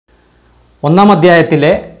ഒന്നാം അധ്യായത്തിലെ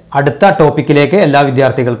അടുത്ത ടോപ്പിക്കിലേക്ക് എല്ലാ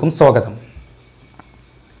വിദ്യാർത്ഥികൾക്കും സ്വാഗതം.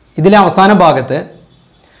 ഇതിലെ അവസാന ഭാഗത്ത്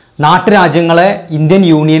നാട്ടുരാജ്യങ്ങളെ ഇന്ത്യൻ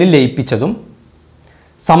യൂണിയനിൽ ലയിപ്പിച്ചതും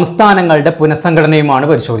സംസ്ഥാനങ്ങളുടെ പുനഃസംഘടനയുമാണ്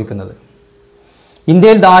പരിശോധിക്കുന്നത്.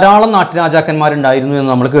 ഇന്ത്യയിൽ ധാരാളം നാട്ടുരാജാക്കന്മാരുണ്ടായിരുന്നു എന്ന്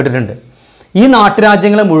നമ്മൾ കേട്ടിട്ടുണ്ട്. ഈ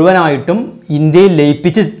നാട്ടുരാജ്യങ്ങളെ മുഴുവനായിട്ടും ഇന്ത്യയിൽ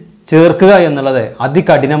ലയിപ്പിച്ച് ചേർക്കുക എന്നുള്ളത്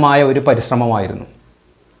അതികഠിനമായ ഒരു പരിശ്രമമായിരുന്നു.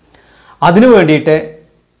 അതിനു വേണ്ടിയിട്ട്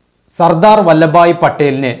സർദാർ വല്ലഭായ്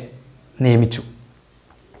പട്ടേലിനെ നിയമിച്ചു.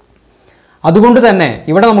 അതുകൊണ്ട് തന്നെ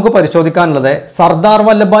ഇവിടെ നമുക്ക് പരിശോധിക്കാനുള്ളത് സർദാർ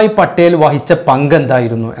വല്ലഭായ് പട്ടേൽ വഹിച്ച പങ്ക്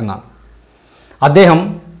എന്തായിരുന്നു എന്നാണ്. അദ്ദേഹം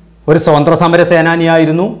ഒരു സ്വതന്ത്ര സമര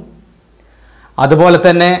സേനാനിയായിരുന്നു. അതുപോലെ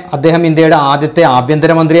തന്നെ അദ്ദേഹം ഇന്ത്യയുടെ ആദ്യത്തെ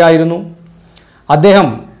ആഭ്യന്തരമന്ത്രിയായിരുന്നു. അദ്ദേഹം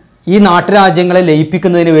ഈ നാട്ടുരാജ്യങ്ങളെ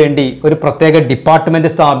ലയിപ്പിക്കുന്നതിന് വേണ്ടി ഒരു പ്രത്യേക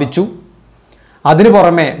ഡിപ്പാർട്ട്മെൻറ്റ് സ്ഥാപിച്ചു. അതിനു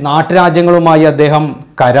പുറമെ നാട്ടുരാജ്യങ്ങളുമായി അദ്ദേഹം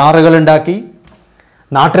കരാറുകൾ ഉണ്ടാക്കി.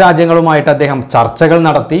 നാട്ടുരാജ്യങ്ങളുമായിട്ട് അദ്ദേഹം ചർച്ചകൾ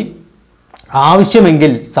നടത്തി.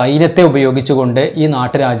 ആവശ്യമെങ്കിൽ സൈന്യത്തെ ഉപയോഗിച്ചുകൊണ്ട് ഈ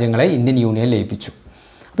നാട്ടുരാജ്യങ്ങളെ ഇന്ത്യൻ യൂണിയൻ ലയിപ്പിച്ചു.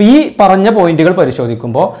 അപ്പോൾ ഈ പറഞ്ഞ പോയിന്റുകൾ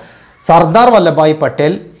പരിശോധിക്കുമ്പോൾ സർദാർ വല്ലഭായ്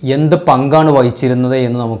പട്ടേൽ എന്ത് പങ്കാണ് വഹിച്ചിരുന്നത്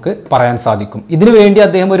എന്ന് നമുക്ക് പറയാൻ സാധിക്കും. ഇതിനു വേണ്ടി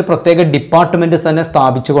അദ്ദേഹം ഒരു പ്രത്യേക ഡിപ്പാർട്ട്മെൻറ്റ് തന്നെ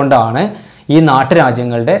സ്ഥാപിച്ചുകൊണ്ടാണ് ഈ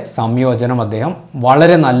നാട്ടുരാജ്യങ്ങളുടെ സംയോജനം അദ്ദേഹം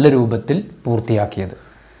വളരെ നല്ല രൂപത്തിൽ പൂർത്തിയാക്കിയത്.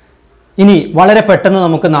 ഇനി വളരെ പെട്ടെന്ന്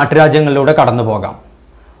നമുക്ക് നാട്ടുരാജ്യങ്ങളിലൂടെ കടന്നു പോകാം.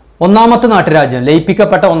 ഒന്നാമത്തെ നാട്ടുരാജ്യം,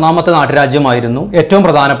 ലയിപ്പിക്കപ്പെട്ട ഒന്നാമത്തെ നാട്ടുരാജ്യമായിരുന്നു, ഏറ്റവും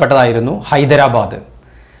പ്രധാനപ്പെട്ടതായിരുന്നു ഹൈദരാബാദ്.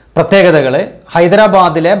 പ്രത്യേകതകൾ: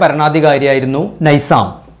 ഹൈദരാബാദിലെ ഭരണാധികാരിയായിരുന്നു നൈസാം.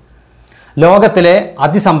 ലോകത്തിലെ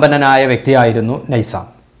അതിസമ്പന്നനായ വ്യക്തിയായിരുന്നു നൈസാം.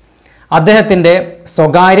 അദ്ദേഹത്തിൻ്റെ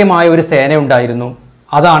സ്വകാര്യമായ ഒരു സേന ഉണ്ടായിരുന്നു.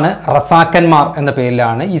 അതാണ് റസാക്കന്മാർ എന്ന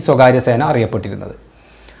പേരിലാണ് ഈ സ്വകാര്യ സേന അറിയപ്പെട്ടിരുന്നത്.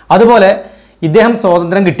 അതുപോലെ ഇദ്ദേഹം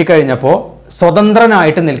സ്വാതന്ത്ര്യം കിട്ടിക്കഴിഞ്ഞപ്പോൾ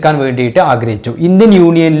സ്വതന്ത്രനായിട്ട് നിൽക്കാൻ വേണ്ടിയിട്ട് ആഗ്രഹിച്ചു. ഇന്ത്യൻ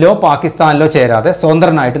യൂണിയനിലോ പാകിസ്ഥാനിലോ ചേരാതെ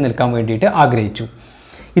സ്വതന്ത്രനായിട്ട് നിൽക്കാൻ വേണ്ടിയിട്ട് ആഗ്രഹിച്ചു.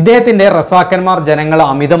 ഇദ്ദേഹത്തിൻ്റെ റസാക്കന്മാർ ജനങ്ങളെ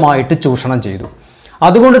അമിതമായിട്ട് ചൂഷണം ചെയ്തു.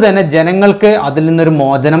 അതുകൊണ്ട് തന്നെ ജനങ്ങൾക്ക് അതിൽ നിന്നൊരു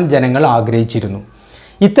മോചനം ജനങ്ങൾ ആഗ്രഹിച്ചിരുന്നു.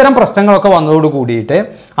 ഇത്തരം പ്രശ്നങ്ങളൊക്കെ വന്നതോട് കൂടിയിട്ട്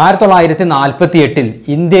 1948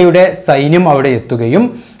 ഇന്ത്യയുടെ സൈന്യം അവിടെ എത്തുകയും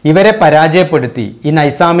ഇവരെ പരാജയപ്പെടുത്തി ഈ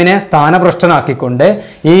നൈസാമിനെ സ്ഥാനഭ്രഷ്ടനാക്കിക്കൊണ്ട്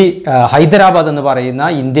ഈ ഹൈദരാബാദ് എന്ന് പറയുന്ന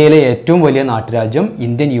ഇന്ത്യയിലെ ഏറ്റവും വലിയ നാട്ടുരാജ്യം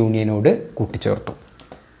ഇന്ത്യൻ യൂണിയനോട് കൂട്ടിച്ചേർത്തു.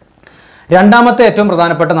 രണ്ടാമത്തെ ഏറ്റവും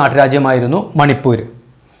പ്രധാനപ്പെട്ട നാട്ടുരാജ്യമായിരുന്നു മണിപ്പൂർ.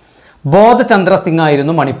 ബോധചന്ദ്ര സിംഗ്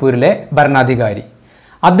ആയിരുന്നു മണിപ്പൂരിലെ ഭരണാധികാരി.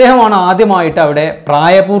 അദ്ദേഹമാണ് ആദ്യമായിട്ട് അവിടെ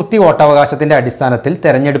പ്രായപൂർത്തി വോട്ടവകാശത്തിൻ്റെ അടിസ്ഥാനത്തിൽ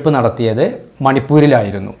തെരഞ്ഞെടുപ്പ് നടത്തിയത്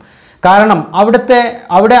മണിപ്പൂരിലായിരുന്നു. കാരണം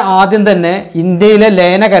അവിടെ ആദ്യം തന്നെ ഇന്ത്യയിലെ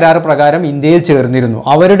ലയന കരാർ പ്രകാരം ഇന്ത്യയിൽ ചേർന്നിരുന്നു.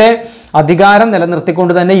 അവരുടെ അധികാരം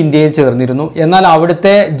നിലനിർത്തിക്കൊണ്ട് തന്നെ ഇന്ത്യയിൽ ചേർന്നിരുന്നു. എന്നാൽ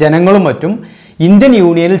അവിടുത്തെ ജനങ്ങളും മറ്റും ഇന്ത്യൻ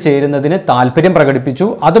യൂണിയനിൽ ചേരുന്നതിന് താല്പര്യം പ്രകടിപ്പിച്ചു.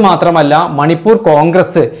 അതുമാത്രമല്ല, മണിപ്പൂർ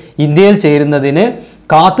കോൺഗ്രസ് ഇന്ത്യയിൽ ചേരുന്നതിന്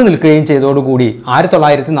കാത്തു നിൽക്കുകയും ചെയ്തതോടുകൂടി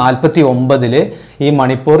 1949 ഈ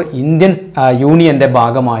മണിപ്പൂർ ഇന്ത്യൻ യൂണിയൻ്റെ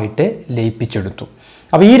ഭാഗമായിട്ട് ലയിപ്പിച്ചെടുത്തു.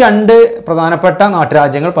 അപ്പോൾ ഈ രണ്ട് പ്രധാനപ്പെട്ട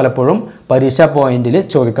നാട്ടുരാജ്യങ്ങൾ പലപ്പോഴും പരീക്ഷാ പോയിന്റിൽ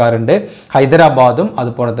ചോദിക്കാറുണ്ട്. ഹൈദരാബാദും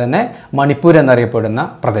അതുപോലെ തന്നെ മണിപ്പൂർ എന്നറിയപ്പെടുന്ന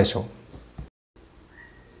പ്രദേശവും.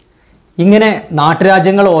 ഇങ്ങനെ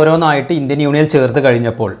നാട്ടുരാജ്യങ്ങൾ ഓരോന്നായിട്ട് ഇന്ത്യൻ യൂണിയനിൽ ചേർത്ത്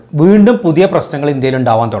കഴിഞ്ഞപ്പോൾ വീണ്ടും പുതിയ പ്രശ്നങ്ങൾ ഇന്ത്യയിൽ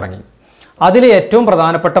ഉണ്ടാവാൻ തുടങ്ങി. അതിൽ ഏറ്റവും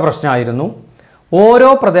പ്രധാനപ്പെട്ട പ്രശ്നമായിരുന്നു ഓരോ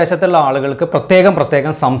പ്രദേശത്തുള്ള ആളുകൾക്ക്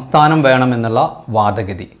പ്രത്യേകം സംസ്ഥാനം വേണമെന്നുള്ള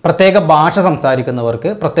വാദഗതി. പ്രത്യേക ഭാഷ സംസാരിക്കുന്നവർക്ക്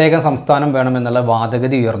പ്രത്യേക സംസ്ഥാനം വേണമെന്നുള്ള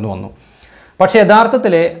വാദഗതി ഉയർന്നു വന്നു. പക്ഷേ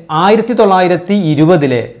യഥാർത്ഥത്തിൽ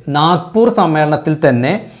 1920 നാഗ്പൂർ സമ്മേളനത്തിൽ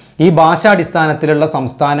തന്നെ ഈ ഭാഷാടിസ്ഥാനത്തിലുള്ള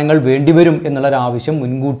സംസ്ഥാനങ്ങൾ വേണ്ടിവരും എന്നുള്ളൊരാവശ്യം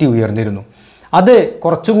മുൻകൂട്ടി ഉയർന്നിരുന്നു. അത്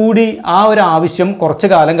കുറച്ചുകൂടി ആ ഒരു ആവശ്യം കുറച്ചു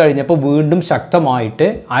കാലം കഴിഞ്ഞപ്പോൾ വീണ്ടും ശക്തമായിട്ട്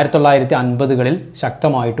 1950കളിൽ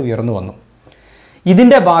ശക്തമായിട്ട് ഉയർന്നു വന്നു.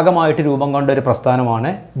 ഇതിൻ്റെ ഭാഗമായിട്ട് രൂപം കൊണ്ട ഒരു പ്രസ്ഥാനമാണ്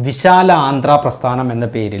വിശാല ആന്ധ്ര പ്രസ്ഥാനം എന്ന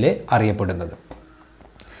പേരിൽ അറിയപ്പെടുന്നത്.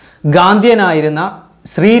 ഗാന്ധിയനായിരുന്ന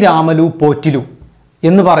ശ്രീരാമലു പോറ്റിലു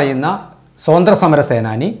എന്ന് പറയുന്ന സ്വതന്ത്ര സമര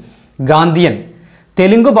സേനാനി ഗാന്ധിയൻ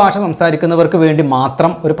തെലുങ്ക് ഭാഷ സംസാരിക്കുന്നവർക്ക് വേണ്ടി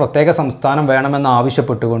മാത്രം ഒരു പ്രത്യേക സംസ്ഥാനം വേണമെന്ന്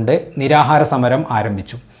ആവശ്യപ്പെട്ടുകൊണ്ട് നിരാഹാര സമരം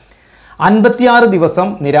ആരംഭിച്ചു. 56 ദിവസം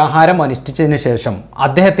നിരാഹാരം അനുഷ്ഠിച്ചതിന് ശേഷം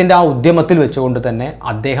അദ്ദേഹത്തിൻ്റെ ആ ഉദ്യമത്തിൽ വെച്ചുകൊണ്ട് തന്നെ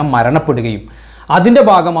അദ്ദേഹം മരണപ്പെടുകയും അതിൻ്റെ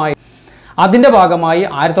ഭാഗമായി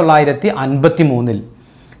 1953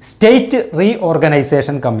 സ്റ്റേറ്റ്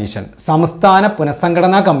റീഓർഗനൈസേഷൻ കമ്മീഷൻ, സംസ്ഥാന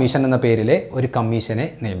പുനഃസംഘടനാ കമ്മീഷൻ എന്ന പേരിലെ ഒരു കമ്മീഷനെ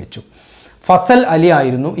നിയമിച്ചു. ഫസൽ അലി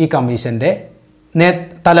ആയിരുന്നു ഈ കമ്മീഷൻ്റെ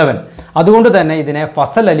തലവൻ. അതുകൊണ്ട് തന്നെ ഇതിനെ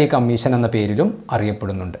ഫസൽ അലി കമ്മീഷൻ എന്ന പേരിലും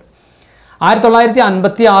അറിയപ്പെടുന്നുണ്ട്.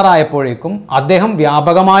 1956 ആയപ്പോഴേക്കും അദ്ദേഹം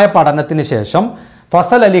വ്യാപകമായ പഠനത്തിന് ശേഷം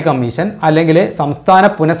ഫസൽ അലി കമ്മീഷൻ അല്ലെങ്കിൽ സംസ്ഥാന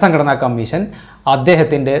പുനഃസംഘടനാ കമ്മീഷൻ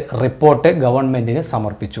അദ്ദേഹത്തിൻ്റെ റിപ്പോർട്ട് ഗവൺമെൻറ്റിന്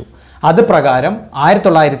സമർപ്പിച്ചു. അത് പ്രകാരം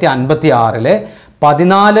 1956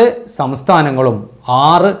 14 സംസ്ഥാനങ്ങളും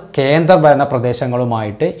 6 കേന്ദ്രഭരണ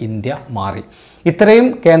പ്രദേശങ്ങളുമായിട്ട് ഇന്ത്യ മാറി. ഇത്രയും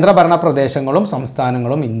കേന്ദ്രഭരണ പ്രദേശങ്ങളും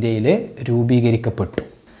സംസ്ഥാനങ്ങളും ഇന്ത്യയിൽ രൂപീകരിക്കപ്പെട്ടു.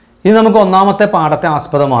 ഇനി നമുക്ക് ഒന്നാമത്തെ പാഠത്തെ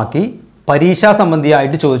ആസ്പദമാക്കി പരീക്ഷാ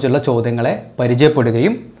സംബന്ധിയായിട്ട് ചോദിച്ചുള്ള ചോദ്യങ്ങളെ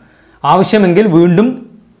പരിചയപ്പെടുകയും ആവശ്യമെങ്കിൽ വീണ്ടും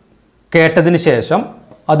കേട്ടതിന് ശേഷം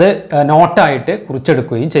അത് നോട്ടായിട്ട്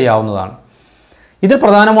കുറിച്ചെടുക്കുകയും ചെയ്യാവുന്നതാണ്. ഇതിൽ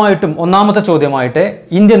പ്രധാനമായിട്ടും ഒന്നാമത്തെ ചോദ്യമായിട്ട്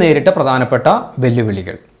ഇന്ത്യ നേരിട്ട പ്രധാനപ്പെട്ട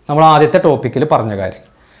വെല്ലുവിളികൾ, നമ്മൾ ആദ്യത്തെ ടോപ്പിക്കിൽ പറഞ്ഞ കാര്യം.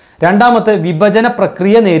 രണ്ടാമത്തെ വിഭജന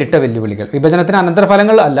പ്രക്രിയ നേരിട്ട വെല്ലുവിളികൾ, വിഭജനത്തിന്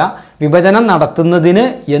അനന്തരഫലങ്ങൾ അല്ല, വിഭജനം നടത്തുന്നതിന്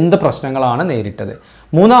എന്ത് പ്രശ്നങ്ങളാണ് നേരിട്ടത്.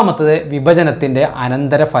 മൂന്നാമത്തത് വിഭജനത്തിൻ്റെ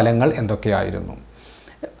അനന്തരഫലങ്ങൾ എന്തൊക്കെയായിരുന്നു.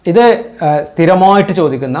 ഇത് സ്ഥിരമായിട്ട്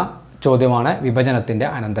ചോദിക്കുന്ന ചോദ്യമാണ്, വിഭജനത്തിൻ്റെ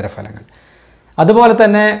അനന്തരഫലങ്ങൾ. അതുപോലെ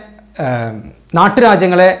തന്നെ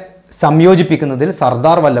നാട്ടുരാജ്യങ്ങളെ സംയോജിപ്പിക്കുന്നതിൽ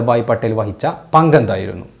സർദാർ വല്ലഭായ് പട്ടേൽ വഹിച്ച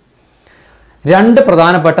പങ്കെന്തായിരുന്നു. 2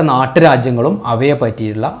 പ്രധാനപ്പെട്ട നാട്ടുരാജ്യങ്ങളും അവയെ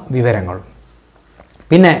പറ്റിയുള്ള വിവരങ്ങളും.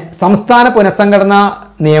 പിന്നെ സംസ്ഥാന പുനഃസംഘടനാ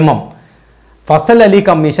നിയമം ഫസൽ അലി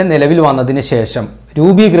കമ്മീഷൻ നിലവിൽ വന്നതിന് ശേഷം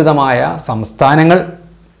രൂപീകൃതമായ സംസ്ഥാനങ്ങൾ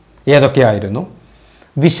ഏതൊക്കെയായിരുന്നു.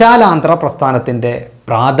 വിശാലാന്ധ്ര പ്രസ്ഥാനത്തിൻ്റെ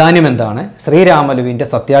പ്രാധാന്യം എന്താണ്. ശ്രീരാമലുവിൻ്റെ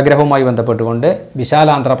സത്യാഗ്രഹവുമായി ബന്ധപ്പെട്ടുകൊണ്ട്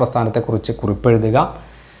വിശാലാന്ധ്ര പ്രസ്ഥാനത്തെക്കുറിച്ച് കുറിപ്പെഴുതുക.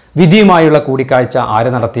 വിധിയുമായുള്ള കൂടിക്കാഴ്ച ആര്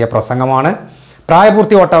നടത്തിയ പ്രസംഗമാണ്.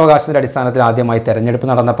 പ്രായപൂർത്തി വോട്ടവകാശത്തിൻ്റെ അടിസ്ഥാനത്തിൽ ആദ്യമായി തെരഞ്ഞെടുപ്പ്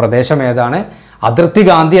നടന്ന പ്രദേശം ഏതാണ്. അതിർത്തി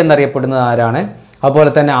ഗാന്ധി എന്നറിയപ്പെടുന്നത് ആരാണ്.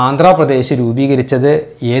 അതുപോലെ തന്നെ ആന്ധ്രാപ്രദേശ് രൂപീകരിച്ചത്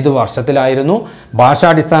ഏതു വർഷത്തിലായിരുന്നു.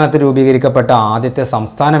 ഭാഷാടിസ്ഥാനത്തിൽ രൂപീകരിക്കപ്പെട്ട ആദ്യത്തെ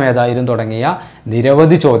സംസ്ഥാനം ഏതായിരുന്നു തുടങ്ങിയ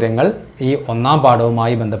നിരവധി ചോദ്യങ്ങൾ ഈ ഒന്നാം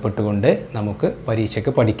പാഠവുമായി ബന്ധപ്പെട്ടുകൊണ്ട് നമുക്ക്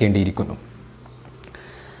പരീക്ഷയ്ക്ക് പഠിക്കേണ്ടിയിരിക്കുന്നു.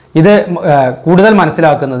 ഇത് കൂടുതൽ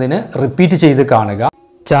മനസ്സിലാക്കുന്നതിന് റിപ്പീറ്റ് ചെയ്ത് കാണുക.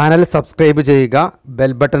 ചാനൽ സബ്സ്ക്രൈബ് ചെയ്യുക,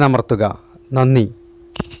 ബെൽ ബട്ടൺ അമർത്തുക. നന്ദി.